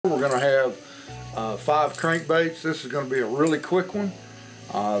We're going to have 5 crankbaits. This is going to be a really quick one.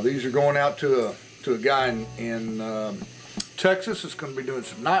 These are going out to a guy in Texas. It's going to be doing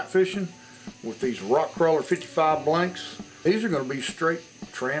some night fishing with these Rock Crawler 55 blanks. These are going to be straight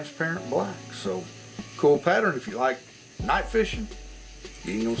transparent black. So cool pattern. If you like night fishing,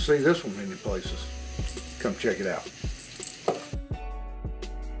 you ain't going to see this one many places. Come check it out.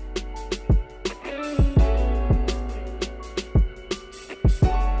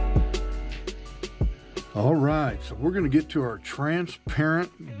 All right, so we're going to get to our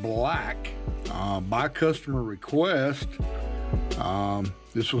transparent black by customer request.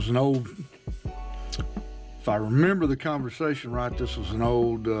 This was an old, if I remember the conversation right, this was an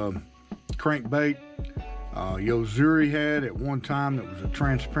old crankbait Yozuri had at one time that was a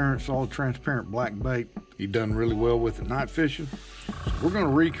transparent, solid transparent black bait. He done really well with it night fishing. So we're going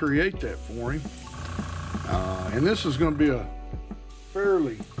to recreate that for him. And this is going to be a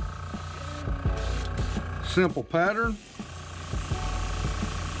fairly simple pattern.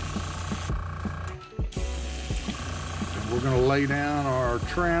 And we're going to lay down our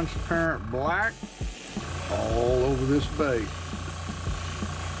transparent black all over this bait.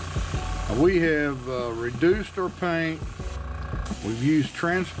 Now we have reduced our paint. We've used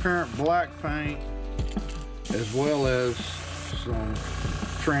transparent black paint as well as some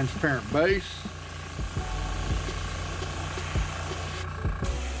transparent base.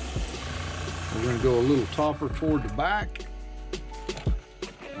 We're going to go a little topper toward the back.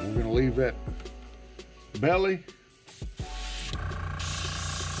 And we're going to leave that belly.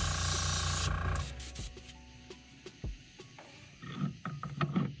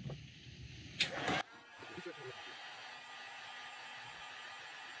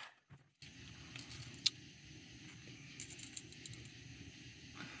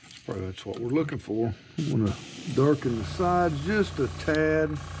 Probably that's what we're looking for. I'm going to darken the sides just a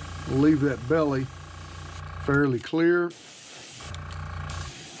tad. We'll leave that belly fairly clear.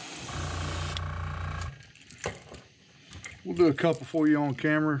 We'll do a couple for you on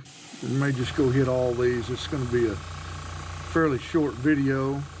camera. We may just go hit all these. It's going to be a fairly short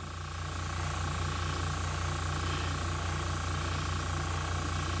video.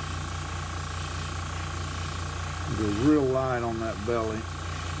 Go real light on that belly.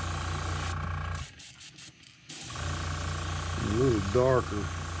 A little darker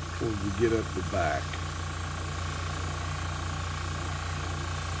before we get up the back.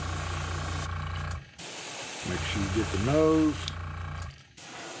 Make sure you get the nose.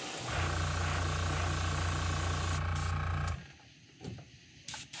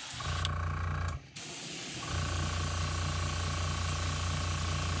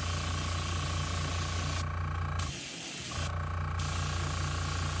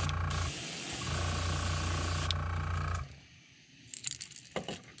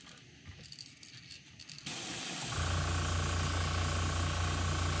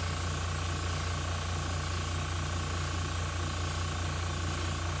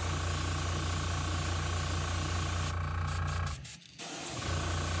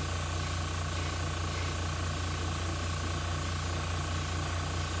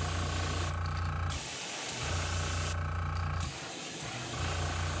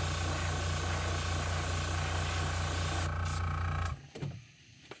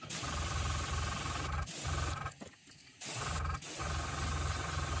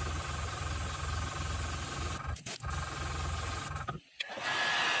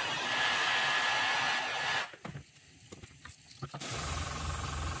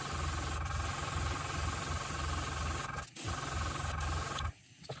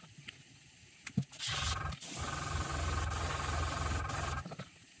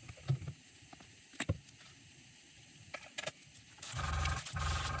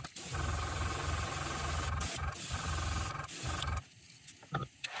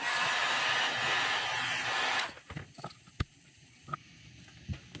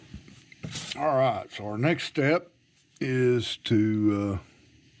 All right, so our next step is to,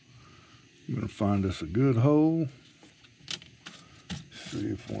 I'm going to find us a good hole. See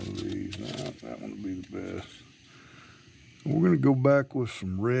if one of these, that one will be the best. We're going to go back with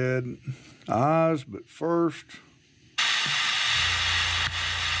some red eyes, but first,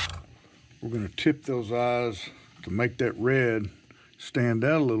 we're going to tip those eyes to make that red stand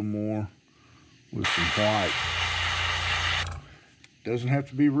out a little more with some white. Doesn't have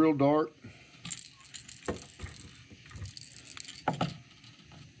to be real dark.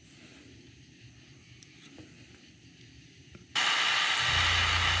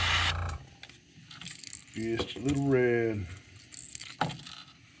 Just a little red.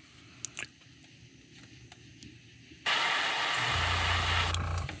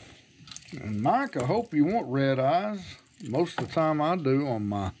 And Mike, I hope you want red eyes. Most of the time I do on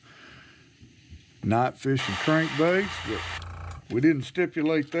my night fishing crankbaits, but we didn't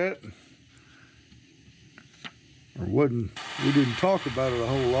stipulate that. We didn't talk about it a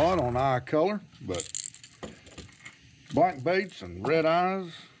whole lot on eye color, but black baits and red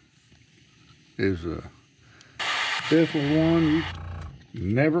eyes is definitely one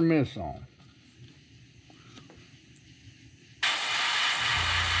you never miss on.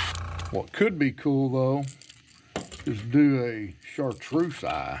 What could be cool though is do a chartreuse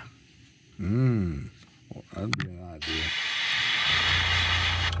eye. Well, that'd be an idea.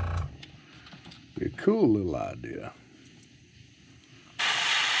 Be a cool little idea.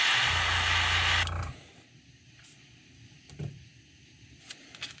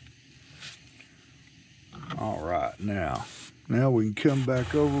 All right, now we can come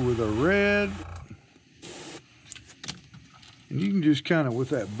back over with our red. And you can just kind of, with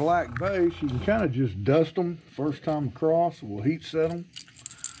that black base, you can kind of just dust them first time across. We'll heat set them.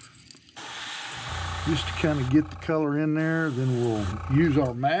 Just to kind of get the color in there. Then we'll use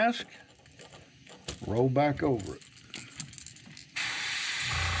our mask, roll back over it.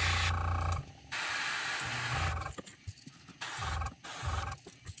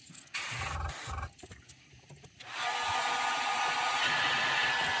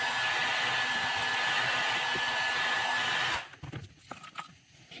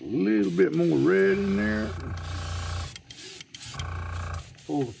 A little bit more red in there.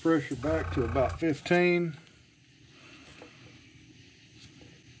 Pull the pressure back to about 15.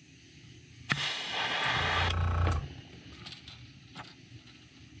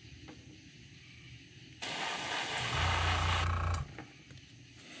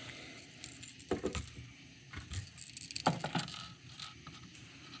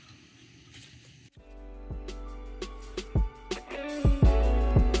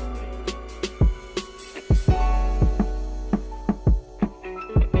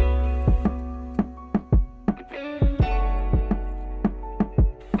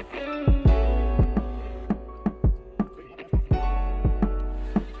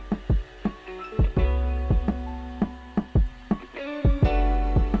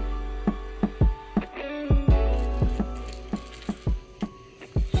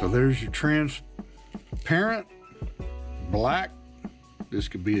 So there's your transparent black. This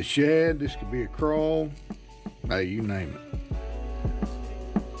could be a shad, this could be a crawl. Hey, you name it.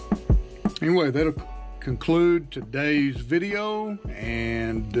 Anyway, that'll conclude today's video,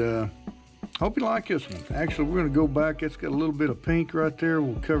 and hope you like this one. Actually, we're going to go back. It's got a little bit of pink right there.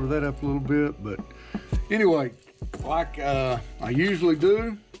 We'll cover that up a little bit. But anyway, like I usually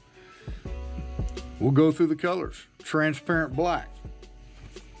do, we'll go through the colors. Transparent black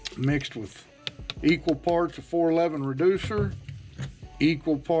mixed with equal parts of 411 reducer,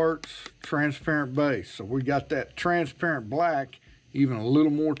 equal parts transparent base. So we got that transparent black even a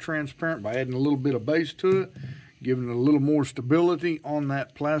little more transparent by adding a little bit of base to it, giving it a little more stability on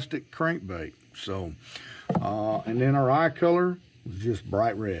that plastic crankbait. So, and then our eye color was just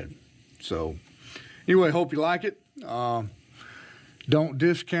bright red. So anyway, hope you like it. Don't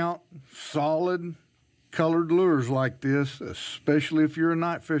discount solid colored lures like this, especially if you're a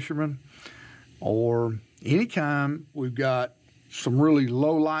night fisherman or any kind. We've got some really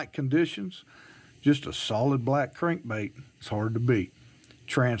low light conditions. Just a solid black crankbait, it's hard to beat.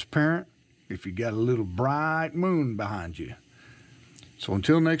 Transparent if you got a little bright moon behind you. So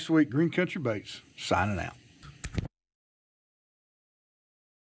until next week, Green Country Baits signing out.